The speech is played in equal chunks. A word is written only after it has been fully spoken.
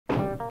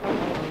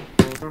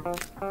To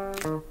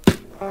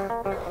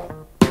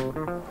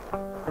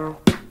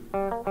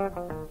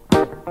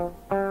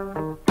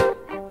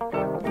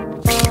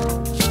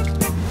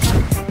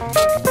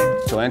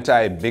enter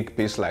a big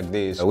piece like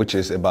this, which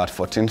is about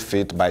 14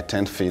 feet by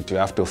 10 feet, you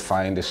have to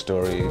find the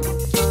story.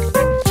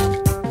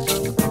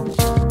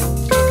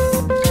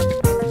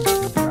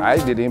 I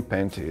didn't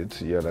paint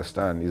it, you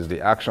understand? It's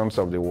the actions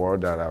of the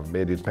world that have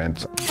made it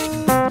paint.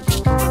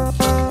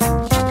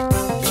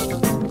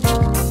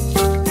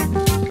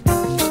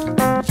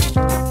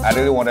 I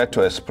really wanted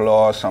to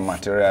explore some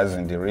materials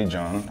in the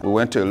region. We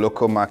went to a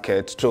local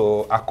market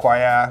to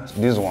acquire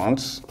these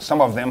ones. Some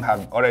of them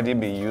have already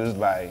been used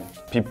by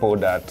people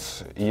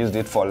that used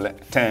it for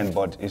tent,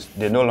 but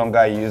they no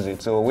longer use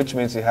it. So, which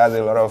means it has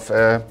a lot of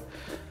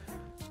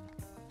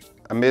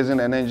amazing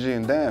energy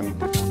in them.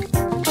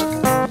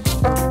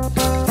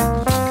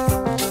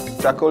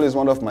 Charcoal is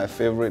one of my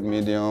favorite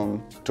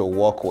medium to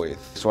work with.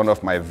 It's one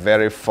of my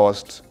very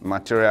first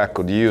material I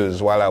could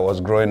use while I was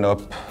growing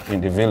up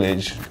in the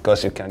village,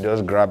 because you can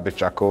just grab the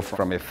charcoal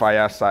from a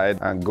fireside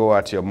and go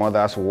at your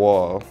mother's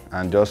wall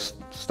and just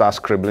start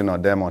scribbling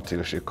on them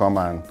until she come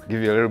and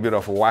give you a little bit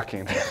of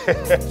whacking.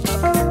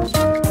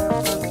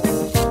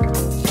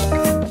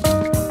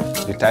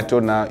 The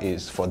title now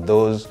is For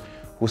Those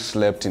Who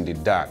Slept in the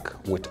Dark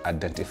with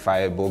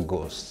Identifiable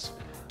Ghosts.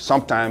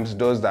 Sometimes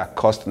those that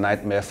caused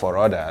nightmare for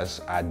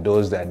others are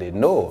those that they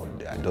know,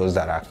 are those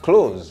that are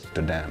close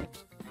to them.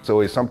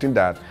 So it's something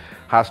that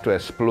has to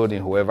explode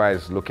in whoever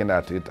is looking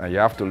at it, and you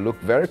have to look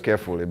very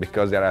carefully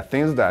because there are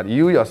things that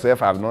you yourself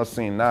have not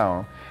seen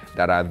now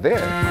that are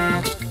there.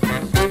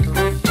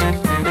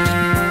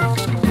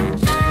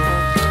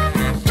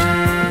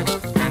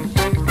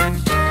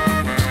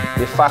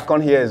 The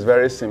falcon here is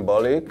very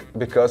symbolic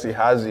because it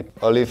has the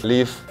olive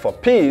leaf for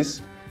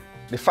peace.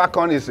 The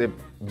falcon is a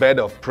bird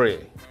of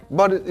prey.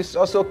 But it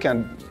also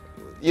can,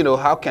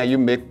 how can you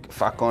make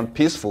falcon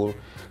peaceful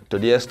to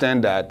the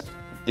extent that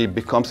it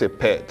becomes a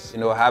pet?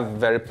 Have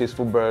very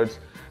peaceful birds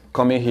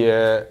coming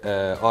here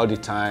all the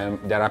time.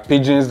 There are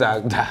pigeons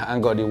that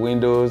hang on the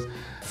windows,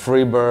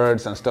 free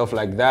birds and stuff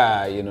like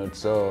that,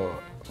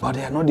 but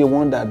they are not the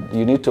one that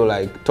you need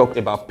to talk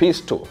about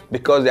peace to,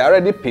 because they're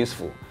already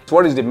peaceful.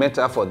 What is the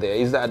metaphor there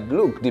is that,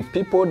 look, the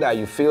people that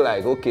you feel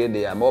like, okay,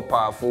 they are more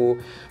powerful,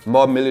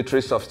 more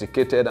military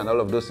sophisticated and all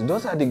of those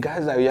are the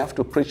guys that you have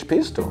to preach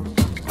peace to.